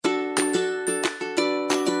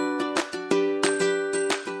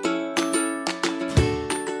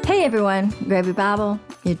everyone, grab your Bible,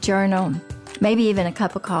 your journal, maybe even a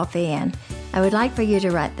cup of coffee, and I would like for you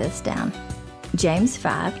to write this down. James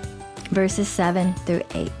 5, verses 7 through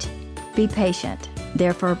 8. Be patient,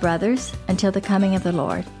 therefore, brothers, until the coming of the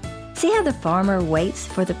Lord. See how the farmer waits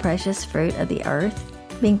for the precious fruit of the earth,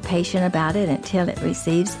 being patient about it until it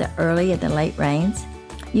receives the early and the late rains?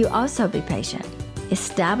 You also be patient.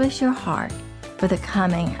 Establish your heart, for the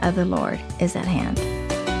coming of the Lord is at hand.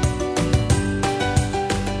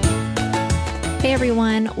 Hey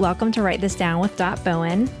everyone, welcome to Write This Down with Dot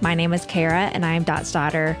Bowen. My name is Kara and I am Dot's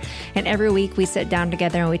daughter. And every week we sit down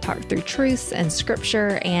together and we talk through truths and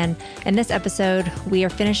scripture. And in this episode, we are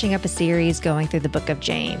finishing up a series going through the book of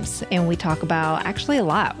James. And we talk about actually a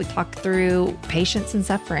lot. We talk through patience and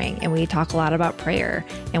suffering, and we talk a lot about prayer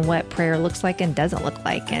and what prayer looks like and doesn't look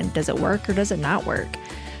like, and does it work or does it not work?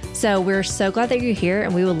 So we're so glad that you're here,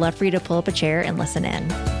 and we would love for you to pull up a chair and listen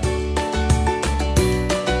in.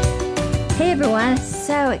 Hey everyone,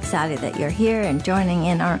 so excited that you're here and joining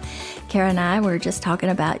in. Kara and I were just talking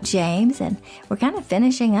about James, and we're kind of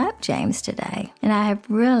finishing up James today, and I have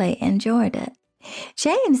really enjoyed it.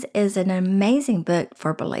 James is an amazing book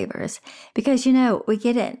for believers because, we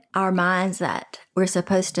get in our minds that we're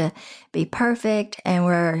supposed to be perfect and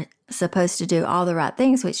we're supposed to do all the right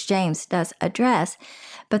things, which James does address.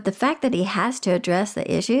 But the fact that he has to address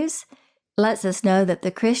the issues lets us know that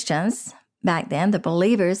the Christians back then, the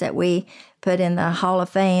believers that we put in the Hall of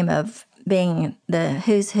Fame of being the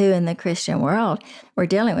who's who in the Christian world, were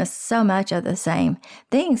dealing with so much of the same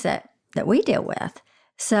things that we deal with.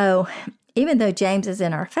 So even though James is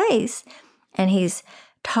in our face and he's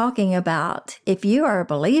talking about if you are a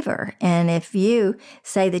believer and if you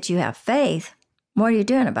say that you have faith, what are you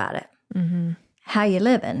doing about it? Mm-hmm. How you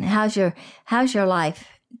living? How's your life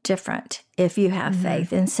different if you have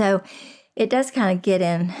faith? And so it does kind of get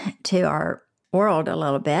into our world a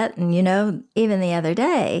little bit. And, even the other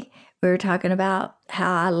day, we were talking about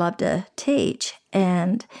how I love to teach.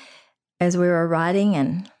 And as we were writing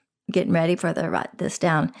and getting ready for the Write This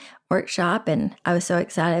Down workshop, and I was so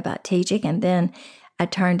excited about teaching. And then I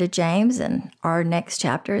turned to James, and our next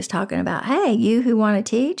chapter is talking about, hey, you who want to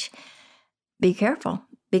teach, be careful.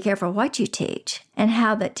 Be careful what you teach and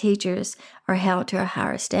how that teachers are held to a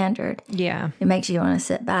higher standard. Yeah. It makes you want to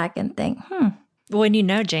sit back and think, Well,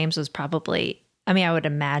 James was probably, I would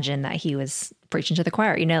imagine that he was preaching to the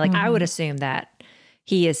choir. I would assume that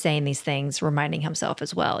he is saying these things, reminding himself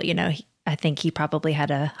as well. I think he probably had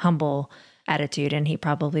a humble attitude, and he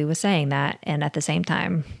probably was saying that. And at the same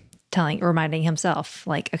time, reminding himself,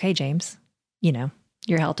 like, okay, James,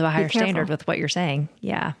 you're held to a higher standard with what you're saying.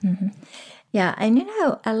 Yeah. Mm-hmm. Yeah, and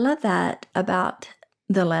I love that about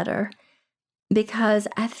the letter because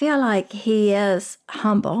I feel like he is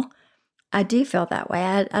humble. I do feel that way.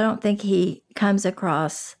 I don't think he comes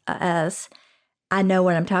across as, I know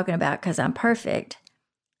what I'm talking about because I'm perfect.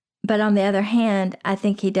 But on the other hand, I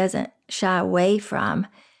think he doesn't shy away from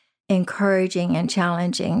encouraging and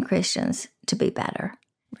challenging Christians to be better.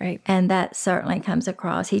 Right. And that certainly comes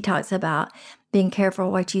across. He talks about being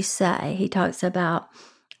careful what you say. He talks about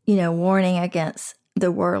warning against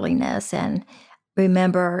the worldliness, and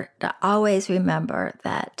always remember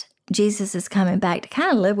that Jesus is coming back to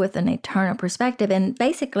kind of live with an eternal perspective. And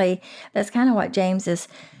basically, that's kind of what James's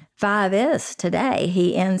 5 is today.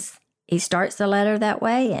 He starts the letter that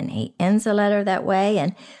way, and he ends the letter that way.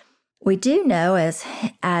 And we do know, as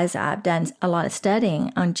I've done a lot of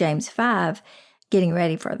studying on James 5, getting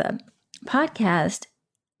ready for the podcast,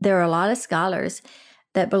 there are a lot of scholars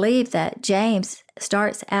that believe that James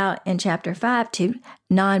starts out in chapter 5 to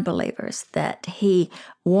non-believers, that he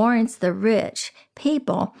warns the rich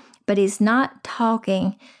people, but he's not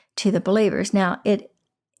talking to the believers. Now, it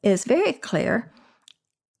is very clear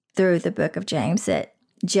through the book of James that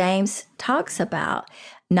James talks about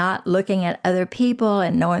not looking at other people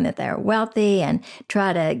and knowing that they're wealthy and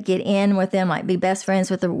try to get in with them, like be best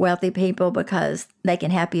friends with the wealthy people because they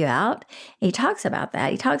can help you out. He talks about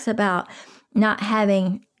that. He talks about not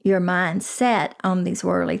having your mind set on these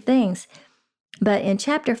worldly things. But in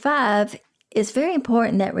chapter 5, it's very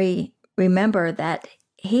important that we remember that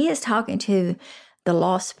he is talking to the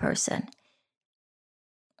lost person.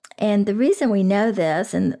 And the reason we know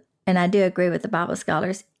this, and I do agree with the Bible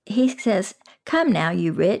scholars, he says, "Come now,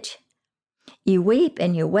 you rich, you weep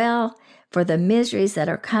and you wail for the miseries that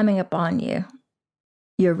are coming upon you.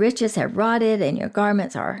 Your riches have rotted and your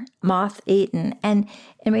garments are moth-eaten." And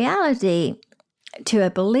in reality, to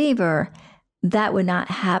a believer, that would not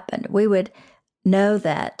happen. We would know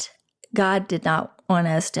that God did not want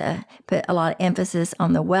us to put a lot of emphasis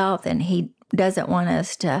on the wealth, and he doesn't want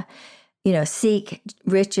us to, seek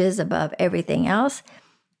riches above everything else.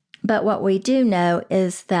 But what we do know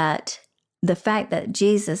is that the fact that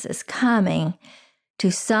Jesus is coming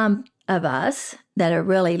to some of us that are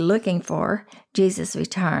really looking for Jesus'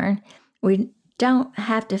 return, we don't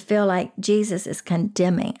have to feel like Jesus is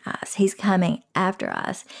condemning us. He's coming after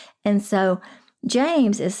us. And so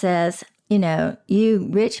James, it says, you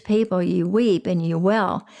rich people, you weep and you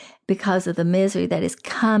wail because of the misery that is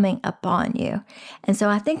coming upon you. And so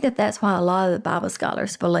I think that that's why a lot of the Bible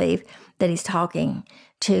scholars believe that he's talking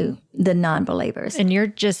to the non-believers. And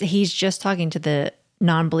he's just talking to the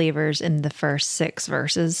non-believers in the first 6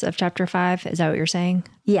 verses of chapter 5. Is that what you're saying?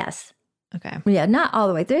 Yes. Okay. Yeah, not all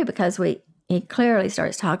the way through, because he clearly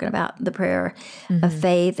starts talking about the prayer of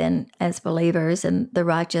faith and as believers and the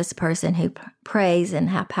righteous person who prays and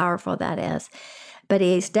how powerful that is. But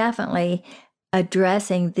he's definitely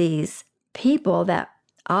addressing these people that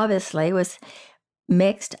obviously was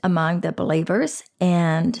mixed among the believers,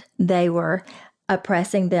 and they were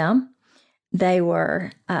oppressing them. They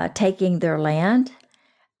were taking their land.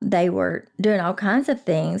 They were doing all kinds of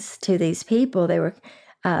things to these people. They were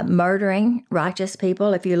murdering righteous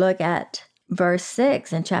people. If you look at verse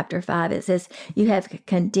 6 in chapter 5, it says, "You have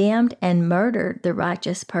condemned and murdered the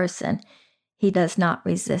righteous person. He does not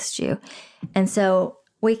resist you." And so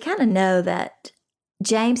we kind of know that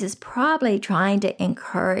James is probably trying to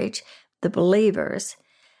encourage the believers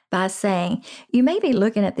by saying, you may be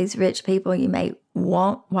looking at these rich people, you may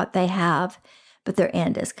want what they have, but their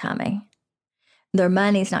end is coming. Their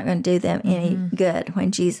money's not going to do them any good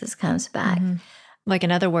when Jesus comes back. Like,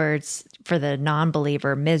 in other words, for the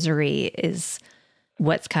non-believer, misery is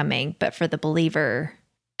what's coming, but for the believer,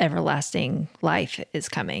 everlasting life is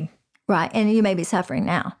coming. Right. And you may be suffering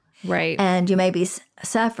now. Right. And you may be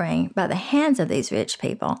suffering by the hands of these rich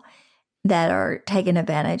people that are taking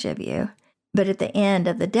advantage of you. But at the end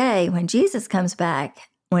of the day, when Jesus comes back,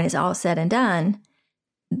 when it's all said and done,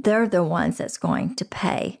 they're the ones that's going to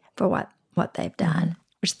pay for what they've done.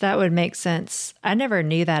 Which that would make sense. I never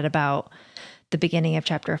knew that about the beginning of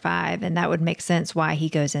chapter 5, and that would make sense why he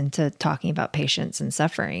goes into talking about patience and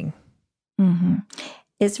suffering.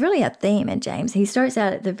 It's really a theme in James. He starts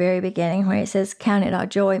out at the very beginning where he says, "Count it all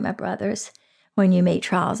joy, my brothers, when you meet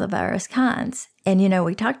trials of various kinds." And,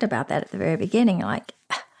 we talked about that at the very beginning, like,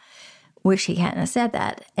 wish he hadn't have said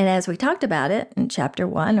that. And as we talked about it in chapter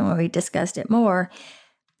 1, and when we discussed it more,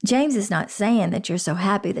 James is not saying that you're so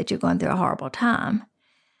happy that you're going through a horrible time.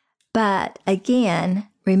 But again,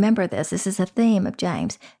 remember this is a theme of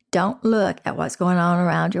James. Don't look at what's going on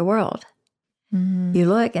around your world. You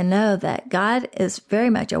look and know that God is very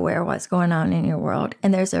much aware of what's going on in your world,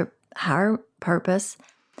 and there's a higher purpose,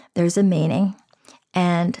 there's a meaning,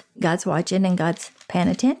 and God's watching and God's paying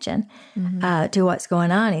attention to what's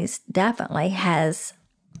going on. He's definitely has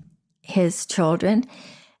his children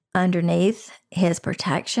underneath his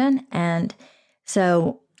protection. And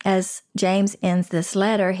so as James ends this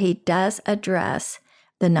letter, he does address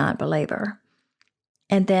the non-believer.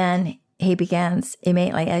 And then he begins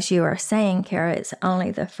immediately, as you are saying, Kara, it's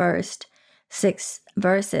only the first 6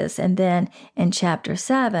 verses. And then in chapter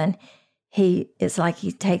 7, it's like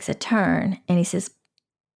he takes a turn and he says,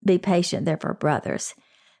 "Be patient, therefore, brothers."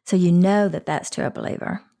 So you know that that's to a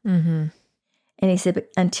believer. And he said,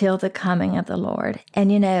 "Until the coming of the Lord."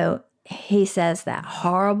 And he says that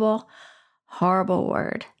horrible, horrible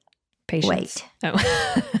word. Patience. Wait.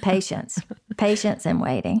 Oh. Patience and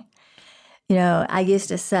waiting. I used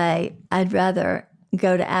to say, I'd rather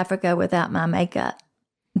go to Africa without my makeup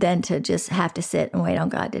than to just have to sit and wait on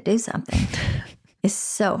God to do something. It's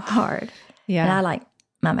so hard. Yeah. And I like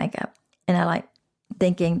my makeup. And I like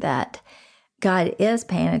thinking that God is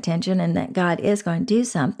paying attention and that God is going to do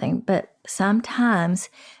something. But sometimes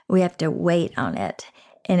we have to wait on it.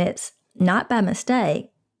 And it's not by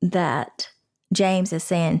mistake that James is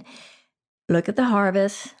saying, look at the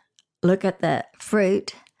harvest, look at the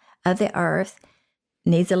fruit of the earth. It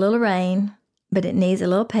needs a little rain, but it needs a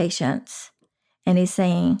little patience. And he's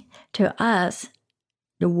saying to us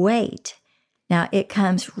to wait. Now, it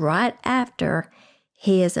comes right after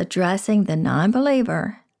he is addressing the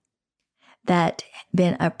non-believer that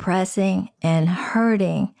been oppressing and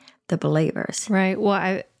hurting the believers. Right.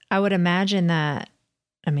 Well, I would imagine that,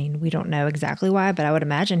 we don't know exactly why, but I would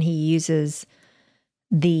imagine he uses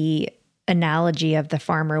the analogy of the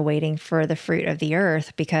farmer waiting for the fruit of the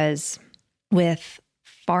earth, because with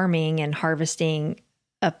farming and harvesting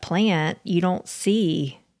a plant, you don't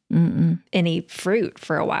see any fruit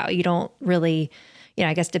for a while. You don't really,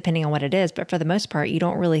 I guess depending on what it is, but for the most part, you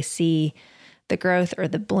don't really see the growth or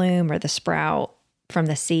the bloom or the sprout from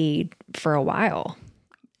the seed for a while.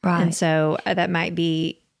 Right. And so that might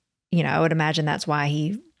be, I would imagine that's why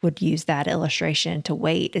he would use that illustration to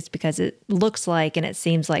wait. It's because it looks like, and it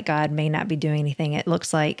seems like God may not be doing anything. It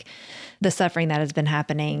looks like the suffering that has been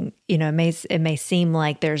happening, it may seem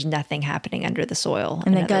like there's nothing happening under the soil.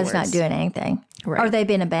 And that God's not doing anything. Right. Or they've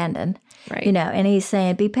been abandoned. Right. And he's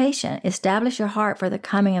saying, be patient. Establish your heart, for the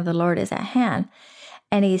coming of the Lord is at hand.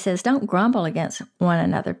 And he says, don't grumble against one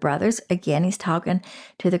another, brothers. Again, he's talking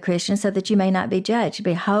to the Christians, so that you may not be judged.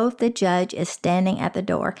 Behold, the judge is standing at the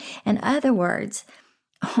door. In other words,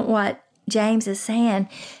 what James is saying,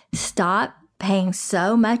 stop paying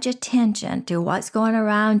so much attention to what's going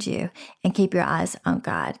around you and keep your eyes on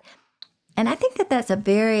God. And I think that that's a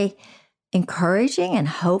very encouraging and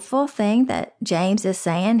hopeful thing that James is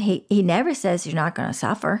saying. He never says you're not going to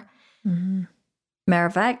suffer. Mm-hmm. Matter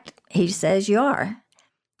of fact, he says you are.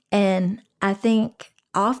 And I think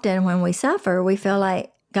often when we suffer, we feel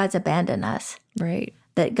like God's abandoned us. Right.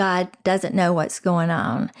 That God doesn't know what's going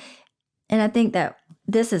on. And I think that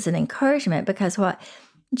this is an encouragement, because what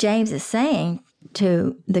James is saying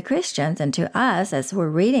to the Christians and to us as we're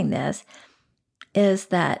reading this is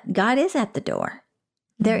that God is at the door.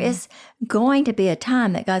 Mm-hmm. There is going to be a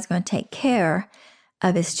time that God's going to take care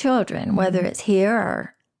of his children, mm-hmm. whether it's here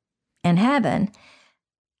or in heaven.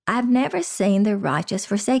 I've never seen the righteous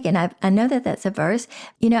forsaken. I know that that's a verse.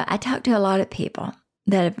 I talk to a lot of people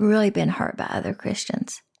that have really been hurt by other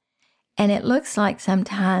Christians. And it looks like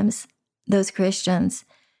sometimes those Christians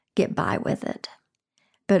get by with it.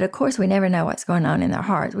 But of course, we never know what's going on in their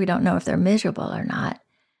hearts. We don't know if they're miserable or not.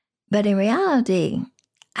 But in reality,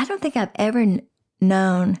 I don't think I've ever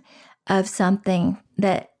known of something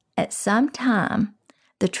that at some time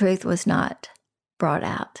the truth was not brought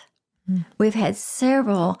out. We've had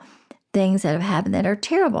several things that have happened that are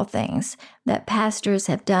terrible things that pastors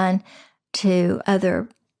have done to other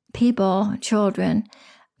people, children,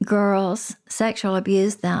 girls, sexual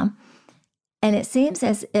abuse them. And it seems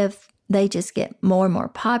as if they just get more and more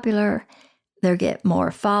popular. They get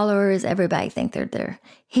more followers. Everybody thinks they're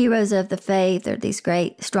heroes of the faith. They're these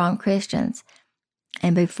great, strong Christians.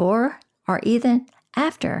 And before or even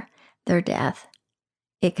after their death,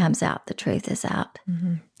 it comes out. The truth is out.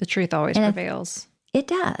 Mm-hmm. The truth always prevails. It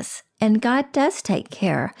does. And God does take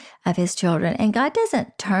care of his children. And God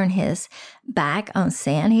doesn't turn his back on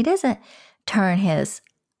sin. He doesn't turn his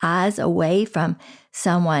eyes away from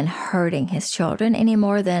someone hurting his children any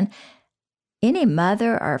more than any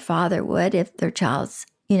mother or father would if their child's,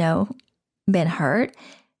 been hurt.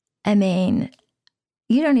 I mean,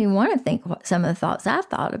 you don't even want to think what some of the thoughts I've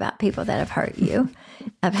thought about people that have hurt you.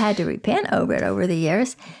 I've had to repent over it over the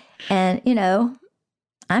years. And,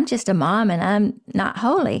 I'm just a mom and I'm not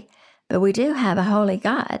holy, but we do have a holy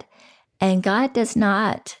God. And God does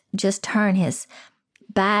not just turn his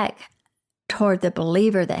back toward the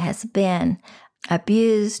believer that has been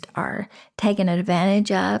abused or taken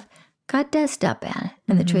advantage of. God does step in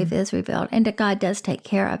and the truth is revealed, and God does take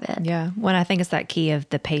care of it. Yeah. When I think it's that key of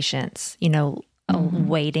the patience,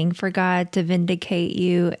 waiting for God to vindicate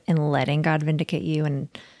you and letting God vindicate you. And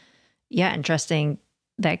trusting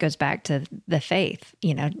that goes back to the faith,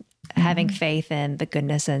 having faith in the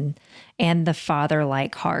goodness and the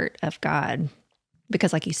father-like heart of God.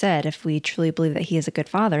 Because like you said, if we truly believe that he is a good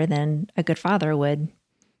father, then a good father would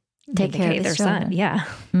take care of their children. Son. Yeah.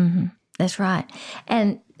 Mm-hmm. That's right.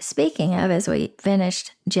 And speaking of, as we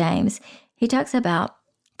finished James, he talks about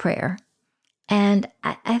prayer. And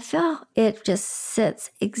I feel it just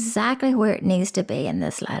sits exactly where it needs to be in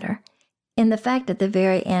this letter. In the fact at the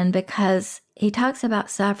very end, because he talks about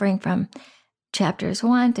suffering from chapters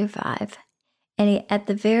 1 through 5. And at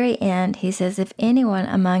the very end, he says, if anyone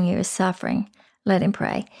among you is suffering, let him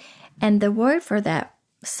pray. And the word for that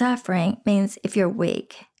suffering means if you're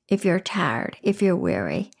weak, if you're tired, if you're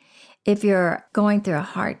weary, if you're going through a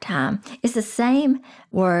hard time. It's the same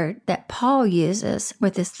word that Paul uses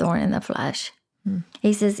with his thorn in the flesh.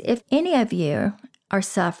 He says, if any of you are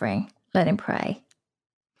suffering, let him pray.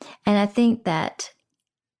 And I think that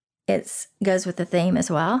it goes with the theme as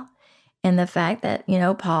well, in the fact that,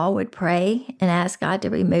 Paul would pray and ask God to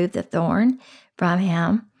remove the thorn from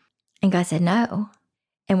him. And God said no.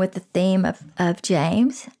 And with the theme of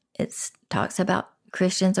James, it talks about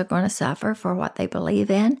Christians are going to suffer for what they believe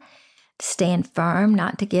in, to stand firm,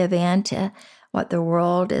 not to give in to what the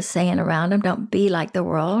world is saying around them. Don't be like the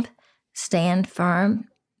world. Stand firm,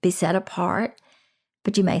 be set apart,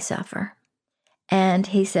 but you may suffer. And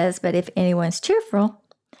he says, but if anyone's cheerful,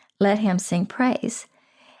 let him sing praise.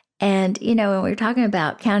 And, when we're talking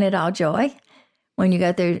about count it all joy, when you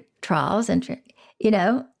go through trials and,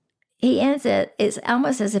 he ends it, it's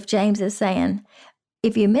almost as if James is saying,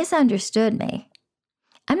 if you misunderstood me,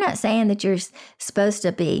 I'm not saying that you're supposed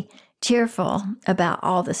to be cheerful about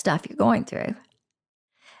all the stuff you're going through.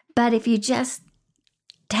 But if you just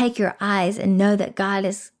take your eyes and know that God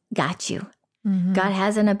has got you, God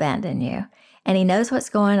hasn't abandoned you, and He knows what's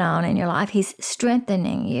going on in your life. He's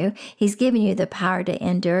strengthening you. He's giving you the power to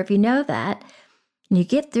endure. If you know that, and you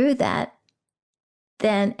get through that,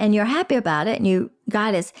 then, and you're happy about it, and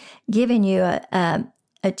God has given you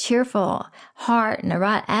a cheerful heart and a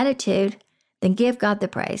right attitude, then give God the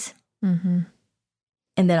praise. And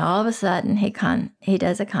then all of a sudden, he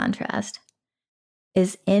does a contrast.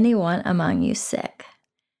 Is anyone among you sick?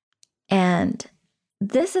 And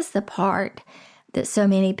this is the part that so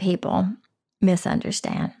many people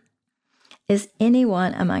misunderstand. Is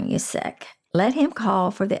anyone among you sick? Let him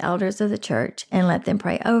call for the elders of the church and let them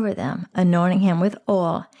pray over them, anointing him with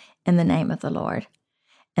oil in the name of the Lord.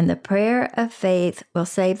 And the prayer of faith will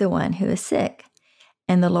save the one who is sick,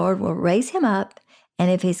 and the Lord will raise him up, and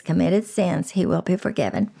if he's committed sins, he will be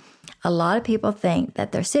forgiven. A lot of people think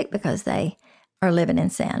that they're sick because they are living in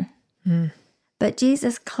sin. But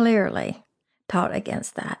Jesus clearly taught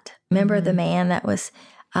against that. Remember the man that was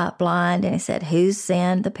blind, and he said, who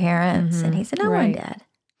sinned? The parents? And he said, no one did.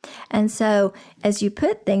 And so as you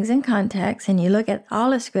put things in context and you look at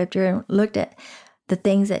all of Scripture and looked at the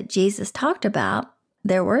things that Jesus talked about,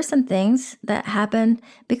 there were some things that happened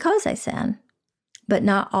because they sinned. But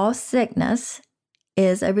not all sickness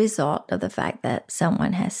is a result of the fact that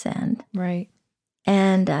someone has sinned. Right.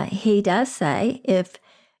 And he does say, if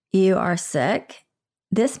you are sick,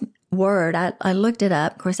 this word, I looked it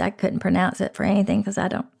up. Of course, I couldn't pronounce it for anything because I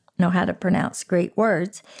don't know how to pronounce Greek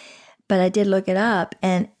words. But I did look it up,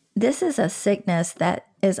 and this is a sickness that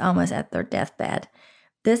is almost at their deathbed.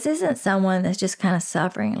 This isn't someone that's just kind of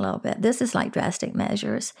suffering a little bit. This is like drastic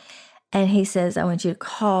measures. And he says, I want you to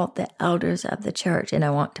call the elders of the church, and I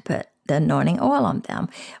want to put the anointing oil on them,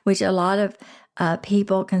 which a lot of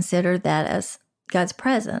people consider that as God's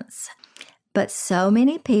presence. But so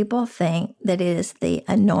many people think that it is the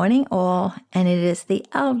anointing oil and it is the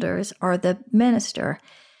elders or the minister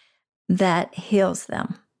that heals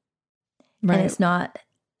them. Right. And it's not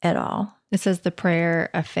at all. It says the prayer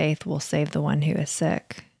of faith will save the one who is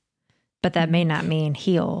sick. But that may not mean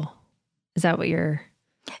heal. Is that what you're...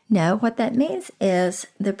 No, what that means is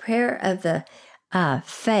the prayer of the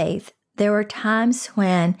faith. There were times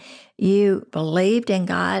when you believed in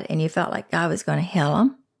God and you felt like God was going to heal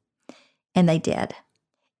them, and they did.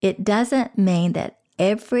 It doesn't mean that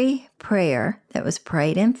every prayer that was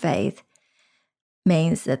prayed in faith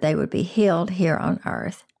means that they would be healed here on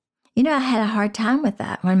earth. You know, I had a hard time with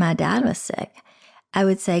that when my dad was sick. I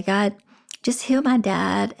would say, God, just heal my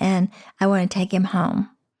dad, and I want to take him home.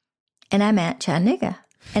 And I'm at Chattanooga.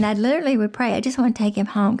 And I literally would pray, I just want to take him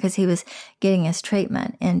home because he was getting his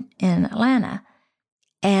treatment in Atlanta.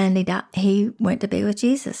 And he went to be with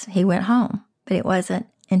Jesus. He went home, but it wasn't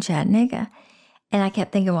in Chattanooga. And I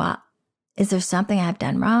kept thinking, well, is there something I've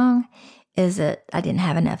done wrong? Is it I didn't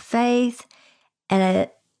have enough faith? And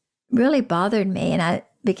it really bothered me. And I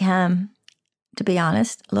became, to be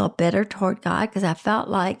honest, a little bitter toward God because I felt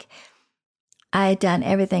like I had done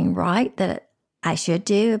everything right that I should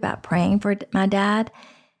do about praying for my dad.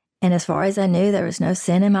 And as far as I knew, there was no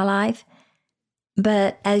sin in my life.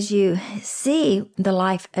 But as you see the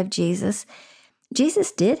life of Jesus,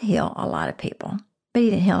 Jesus did heal a lot of people, but he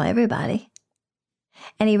didn't heal everybody.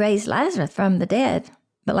 And he raised Lazarus from the dead,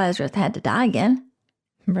 but Lazarus had to die again.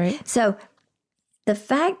 Right. So the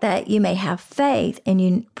fact that you may have faith and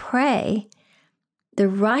you pray, the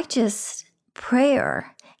righteous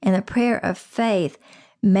prayer and the prayer of faith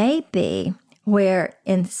may be where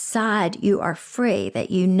inside you are free,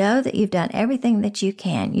 that you know that you've done everything that you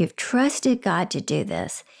can. You've trusted God to do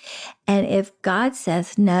this. And if God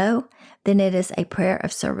says no, then it is a prayer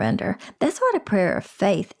of surrender. That's what a prayer of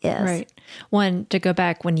faith is. Right. One, to go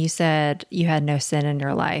back when you said you had no sin in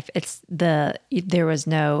your life, there was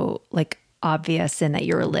no like obvious sin that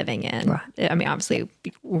you were living in. Right. I mean, obviously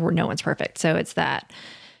no one's perfect. So it's that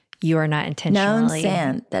you are not intentionally. Known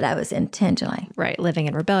sin that I was intentionally. Right. Living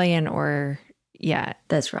in rebellion or, yeah.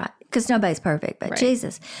 That's right. Because nobody's perfect but right.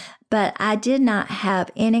 Jesus. But I did not have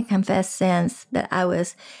any confessed sins that I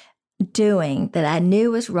was doing that I knew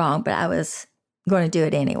was wrong, but I was going to do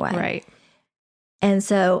it anyway. Right. And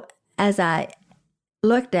so as I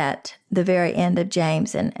looked at the very end of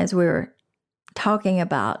James, and as we were talking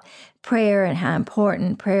about prayer and how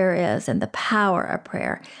important prayer is and the power of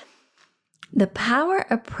prayer, the power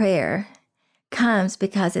of prayer comes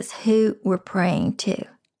because it's who we're praying to.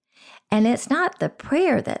 And it's not the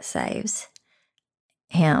prayer that saves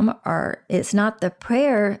him, or it's not the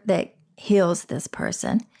prayer that heals this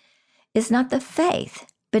person. It's not the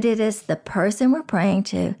faith but it is the person we're praying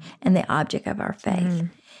to and the object of our faith.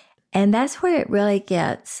 And that's where it really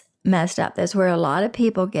gets messed up. That's where a lot of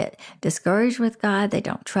people get discouraged with God. They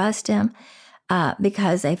don't trust him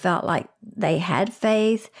because they felt like they had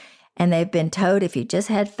faith, and they've been told if you just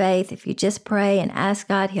had faith, if you just pray and ask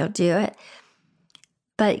God, he'll do it.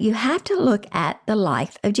 But you have to look at the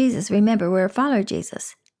life of Jesus. Remember, we're a follower of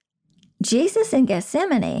Jesus. Jesus in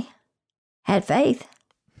Gethsemane had faith.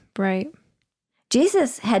 Right.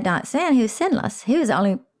 Jesus had not sinned. He was sinless. He was the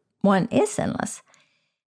only one is sinless.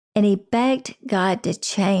 And he begged God to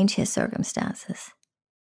change his circumstances.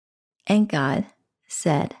 And God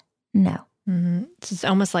said no. Mm-hmm. So it's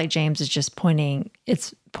almost like James is just pointing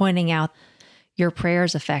out your prayer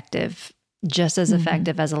is effective, just as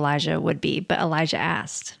effective as Elijah would be. But Elijah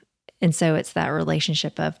asked. And so it's that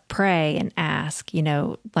relationship of pray and ask,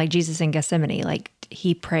 like Jesus in Gethsemane, like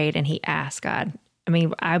he prayed and he asked God. I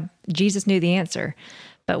mean, Jesus knew the answer,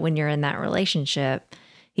 but when you're in that relationship,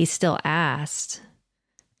 he still asked.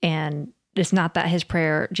 And it's not that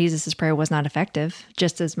Jesus' prayer was not effective,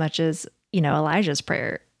 just as much as, Elijah's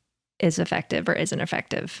prayer is effective or isn't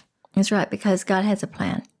effective. That's right, because God has a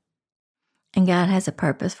plan and God has a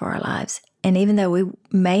purpose for our lives. And even though we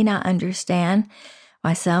may not understand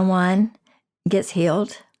why someone gets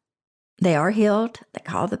healed, they are healed, they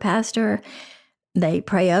call the pastor, they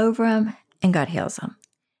pray over them, and God heals them.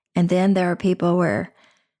 And then there are people where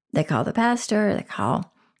they call the pastor, they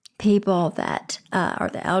call people that are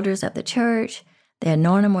the elders of the church, they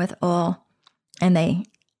anoint them with oil, and they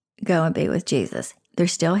go and be with Jesus. They're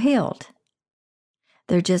still healed.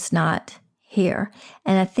 They're just not here.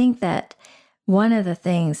 And I think that one of the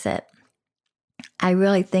things that I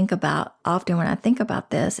really think about often when I think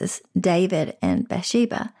about this is David and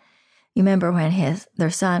Bathsheba. You remember when their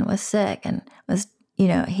son was sick and was,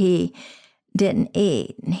 he didn't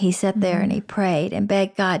eat, and he sat there and he prayed and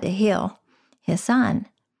begged God to heal his son.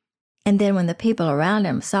 And then when the people around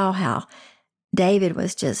him saw how David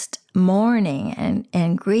was just mourning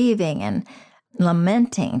and grieving and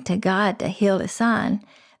lamenting to God to heal his son,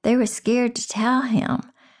 they were scared to tell him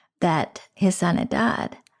that his son had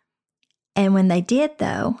died. And when they did,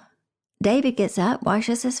 though, David gets up,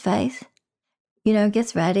 washes his face,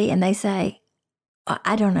 gets ready, and they say,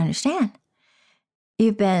 I don't understand.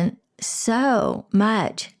 You've been so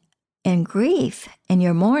much in grief and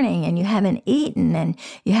you're mourning and you haven't eaten and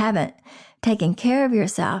you haven't taken care of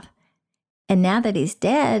yourself. And now that he's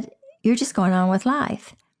dead, you're just going on with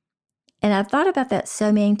life. And I've thought about that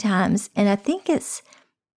so many times. And I think it's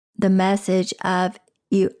the message of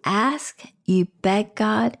you ask, you beg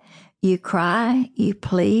God, you cry, you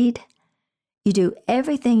plead, you do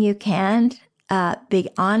everything you can, be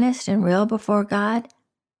honest and real before God.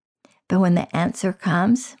 But when the answer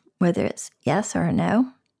comes, whether it's yes or a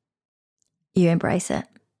no, you embrace it.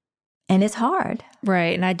 And it's hard.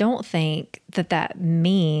 Right. And I don't think that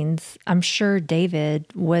means, I'm sure David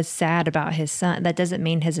was sad about his son. That doesn't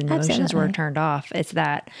mean his emotions were turned off. It's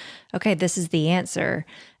that, okay, this is the answer.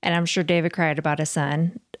 And I'm sure David cried about his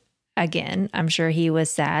son. Again, I'm sure he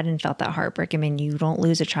was sad and felt that heartbreak. I mean, you don't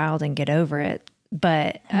lose a child and get over it.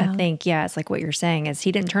 But I think, it's like what you're saying is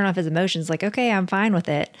he didn't turn off his emotions like, okay, I'm fine with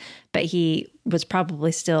it. But he was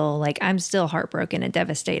probably still like, I'm still heartbroken and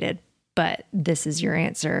devastated, but this is your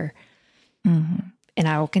answer. Mm-hmm. And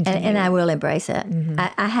I will continue. And I will embrace it. Mm-hmm.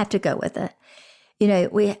 I have to go with it.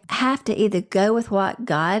 We have to either go with what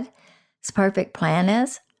God's perfect plan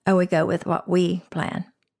is, or we go with what we plan.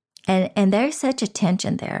 And there's such a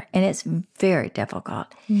tension there, and it's very difficult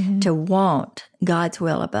to want God's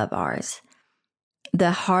will above ours.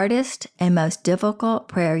 The hardest and most difficult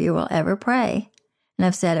prayer you will ever pray, and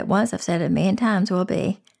I've said it once, I've said it a million times, will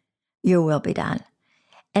be, your will be done.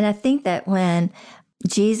 And I think that when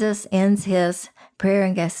Jesus ends his prayer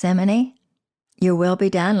in Gethsemane, your will be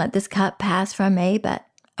done, let this cup pass from me, but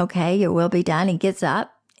okay, your will be done. He gets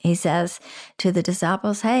up, he says to the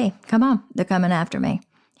disciples, hey, come on, they're coming after me.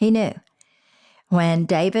 He knew. When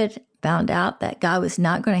David found out that God was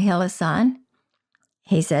not going to heal his son,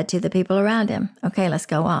 he said to the people around him, okay, let's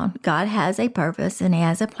go on. God has a purpose and he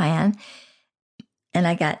has a plan. And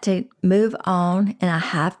I got to move on, and I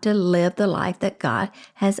have to live the life that God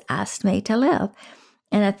has asked me to live.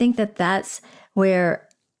 And I think that that's where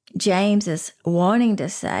James is wanting to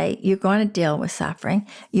say, you're going to deal with suffering.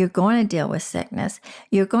 You're going to deal with sickness.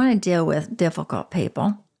 You're going to deal with difficult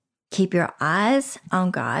people. Keep your eyes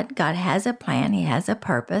on God. God has a plan. He has a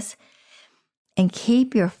purpose. And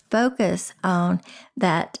keep your focus on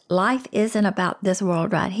that life isn't about this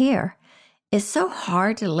world right here. It's so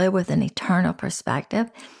hard to live with an eternal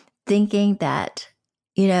perspective, thinking that,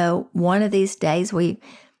 one of these days we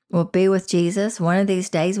we'll be with Jesus. One of these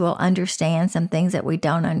days, we'll understand some things that we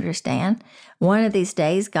don't understand. One of these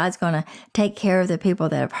days, God's going to take care of the people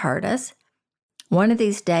that have hurt us. One of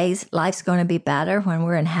these days, life's going to be better when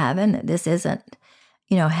we're in heaven. This isn't,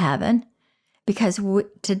 heaven. Because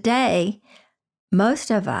today,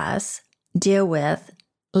 most of us deal with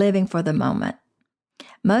living for the moment.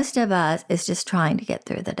 Most of us is just trying to get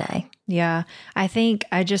through the day. Yeah. I think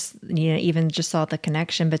I just, even just saw the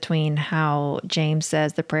connection between how James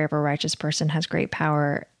says the prayer of a righteous person has great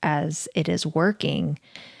power as it is working.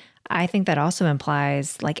 I think that also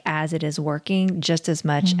implies like as it is working just as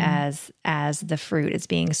much as the fruit is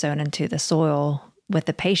being sown into the soil with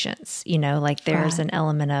the patience, like there's an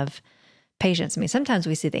element of patience. I mean, sometimes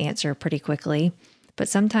we see the answer pretty quickly, but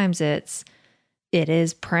sometimes it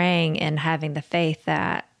is praying and having the faith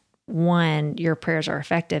that one, your prayers are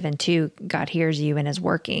effective, and two, God hears you and is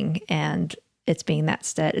working, and it's being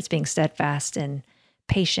steadfast in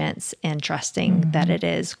patience and trusting that it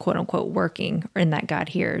is quote unquote working, and that God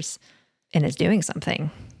hears and is doing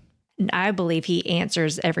something. And I believe He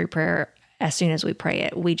answers every prayer as soon as we pray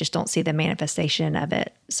it. We just don't see the manifestation of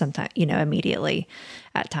it sometimes, immediately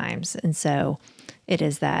at times. And so it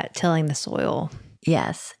is that tilling the soil.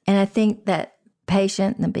 Yes. And I think that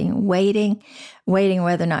patient and being waiting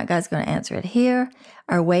whether or not God's going to answer it here,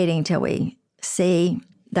 or waiting till we see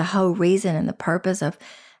the whole reason and the purpose of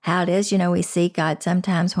how it is. We see God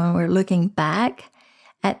sometimes when we're looking back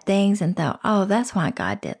at things and thought, oh, that's why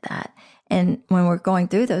God did that. And when we're going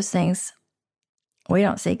through those things, we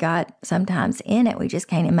don't see God sometimes in it. We just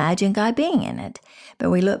can't imagine God being in it. But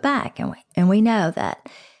we look back and we know that,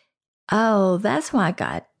 oh, that's why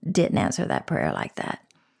God didn't answer that prayer like that.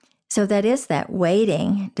 So that is that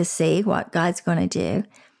waiting to see what God's going to do.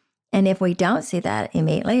 And if we don't see that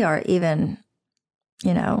immediately, or even,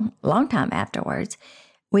 long time afterwards,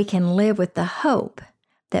 we can live with the hope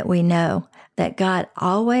that we know that God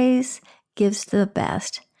always gives the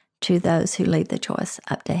best to those who leave the choice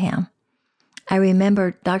up to Him. I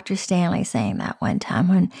remember Dr. Stanley saying that one time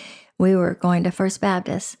when we were going to First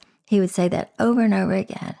Baptist. He would say that over and over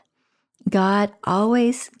again. God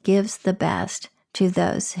always gives the best to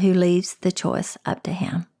those who leaves the choice up to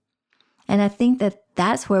Him. And I think that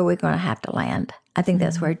that's where we're going to have to land. I think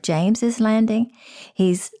that's where James is landing.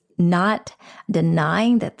 He's not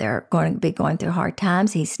denying that they're going to be going through hard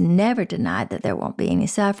times. He's never denied that there won't be any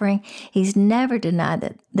suffering. He's never denied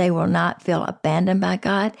that they will not feel abandoned by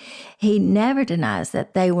God. He never denies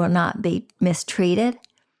that they will not be mistreated.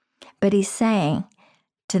 But he's saying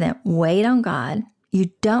to them, wait on God.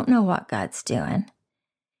 You don't know what God's doing.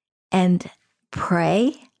 And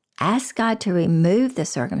pray. Ask God to remove the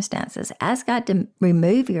circumstances. Ask God to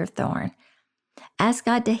remove your thorn. Ask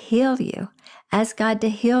God to heal you. Ask God to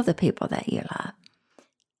heal the people that you love.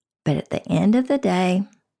 But at the end of the day,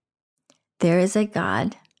 there is a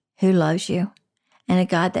God who loves you and a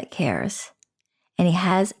God that cares. And He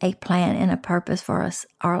has a plan and a purpose for us,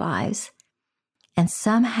 our lives. And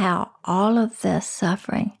somehow all of this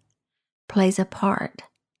suffering plays a part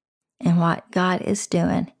in what God is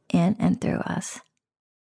doing in and through us.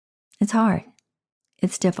 It's hard.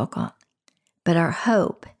 It's difficult. But our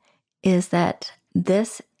hope is that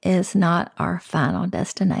this is not our final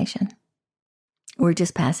destination. We're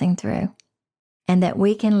just passing through. And that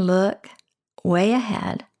we can look way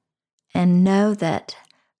ahead and know that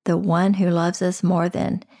the one who loves us more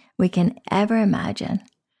than we can ever imagine,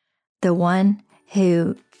 the one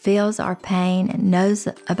who feels our pain and knows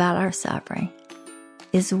about our suffering,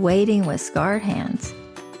 is waiting with scarred hands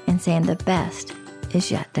and saying the best is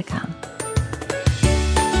yet to come.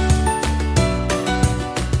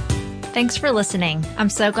 Thanks for listening. I'm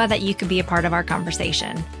so glad that you could be a part of our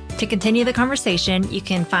conversation. To continue the conversation, you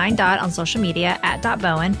can find Dot on social media at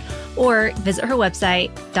 .bowen or visit her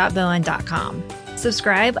website, .bowen.com.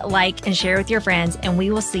 Subscribe, like, and share with your friends, and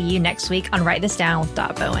we will see you next week on Write This Down with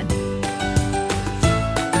Bowen.